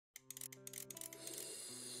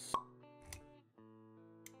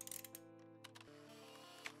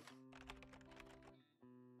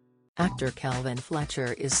Actor Kelvin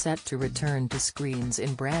Fletcher is set to return to screens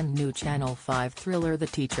in brand new Channel 5 thriller The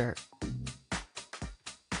Teacher.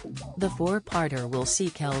 The four-parter will see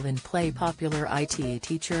Kelvin play popular IT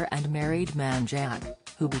teacher and married man Jack,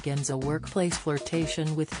 who begins a workplace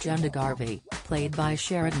flirtation with Jenna Garvey, played by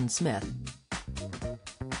Sheridan Smith.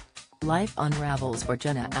 Life unravels for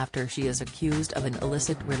Jenna after she is accused of an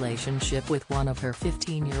illicit relationship with one of her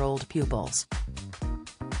 15-year-old pupils.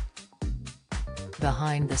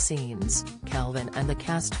 Behind the scenes, Kelvin and the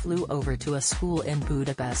cast flew over to a school in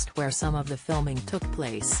Budapest where some of the filming took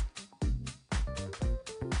place.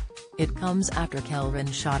 It comes after Kelvin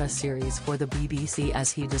shot a series for the BBC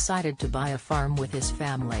as he decided to buy a farm with his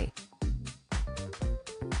family.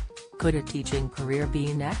 Could a teaching career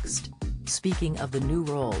be next? Speaking of the new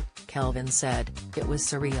role, Kelvin said, "It was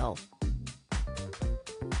surreal.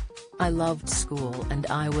 I loved school and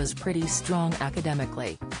I was pretty strong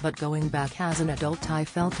academically, but going back as an adult I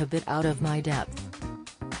felt a bit out of my depth.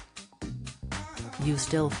 You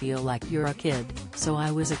still feel like you're a kid, so I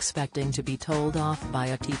was expecting to be told off by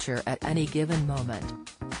a teacher at any given moment.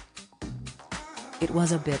 It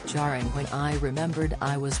was a bit jarring when I remembered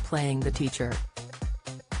I was playing the teacher.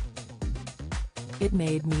 It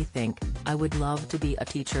made me think, I would love to be a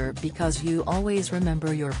teacher because you always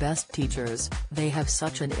remember your best teachers, they have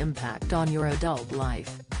such an impact on your adult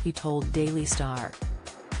life," he told Daily Star.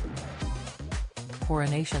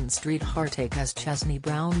 Coronation Street heartache as Chesney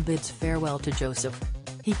Brown bids farewell to Joseph.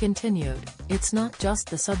 He continued, "It's not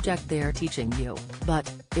just the subject they're teaching you,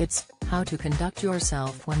 but it's how to conduct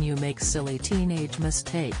yourself when you make silly teenage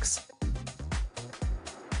mistakes."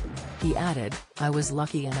 He added, "I was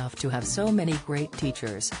lucky enough to have so many great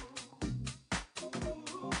teachers."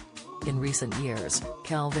 In recent years,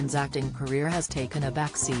 Kelvin's acting career has taken a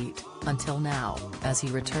backseat, until now, as he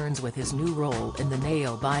returns with his new role in the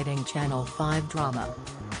nail-biting Channel 5 drama.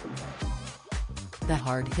 The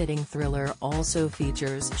hard-hitting thriller also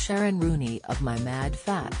features Sharon Rooney of My Mad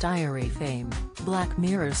Fat Diary fame, Black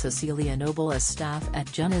Mirror Cecilia Noble as staff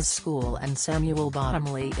at Jenna's school and Samuel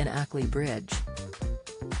Bottomley in Ackley Bridge.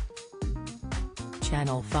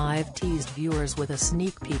 Channel 5 teased viewers with a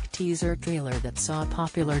sneak peek teaser trailer that saw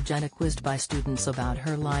popular Jenna quizzed by students about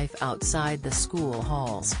her life outside the school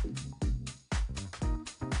halls.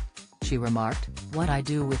 She remarked, "What I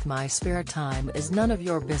do with my spare time is none of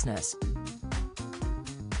your business."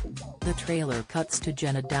 The trailer cuts to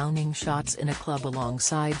Jenna downing shots in a club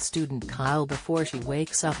alongside student Kyle before she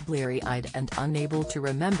wakes up bleary-eyed and unable to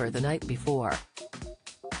remember the night before.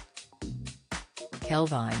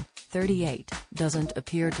 Kelvin, 38, doesn't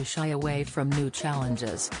appear to shy away from new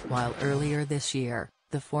challenges, while earlier this year,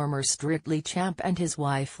 the former Strictly champ and his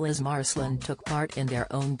wife Liz Marsland took part in their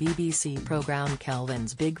own BBC programme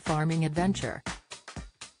Kelvin's Big Farming Adventure.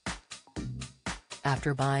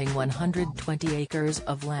 After buying 120 acres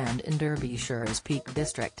of land in Derbyshire's Peak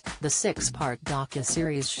District, the six-part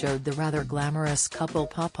docu-series showed the rather glamorous couple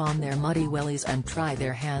pop on their muddy wellies and try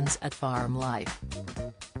their hands at farm life.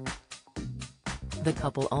 The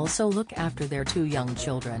couple also look after their two young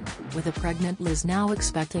children, with a pregnant Liz now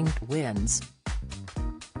expecting twins.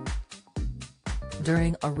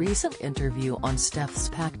 During a recent interview on Steph's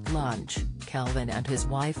Packed Lunch, Kelvin and his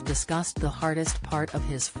wife discussed the hardest part of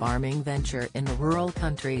his farming venture in the rural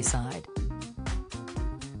countryside.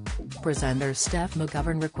 Presenter Steph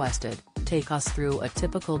McGovern requested, "Take us through a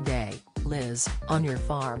typical day, Liz, on your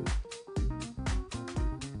farm."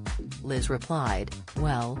 Liz replied,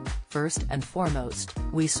 "Well, first and foremost,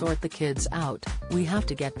 we sort the kids out, we have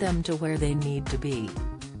to get them to where they need to be."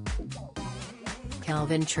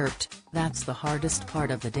 Kelvin chirped, "That's the hardest part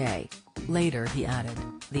of the day." Later he added,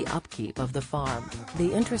 "The upkeep of the farm,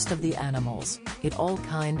 the interest of the animals, it all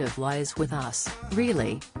kind of lies with us,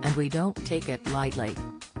 really, and we don't take it lightly."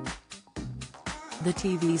 The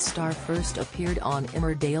TV star first appeared on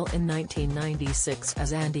Emmerdale in 1996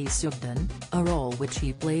 as Andy Sugden, a role which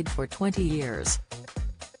he played for 20 years.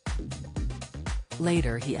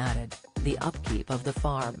 Later he added, "The upkeep of the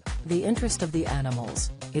farm, the interest of the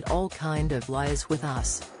animals, it all kind of lies with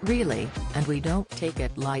us, really, and we don't take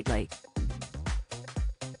it lightly."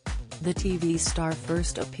 The TV star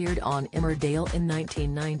first appeared on Emmerdale in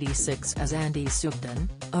 1996 as Andy Sugden,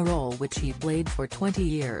 a role which he played for 20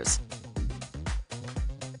 years.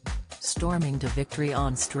 Storming to victory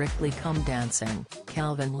on Strictly Come Dancing,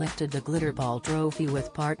 Kelvin lifted the Glitterball trophy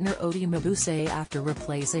with partner Oti Mabuse after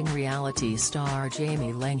replacing reality star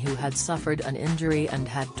Jamie Lang, who had suffered an injury and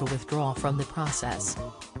had to withdraw from the process.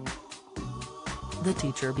 The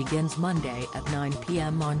Teacher begins Monday at 9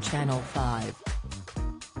 p.m. on Channel 5.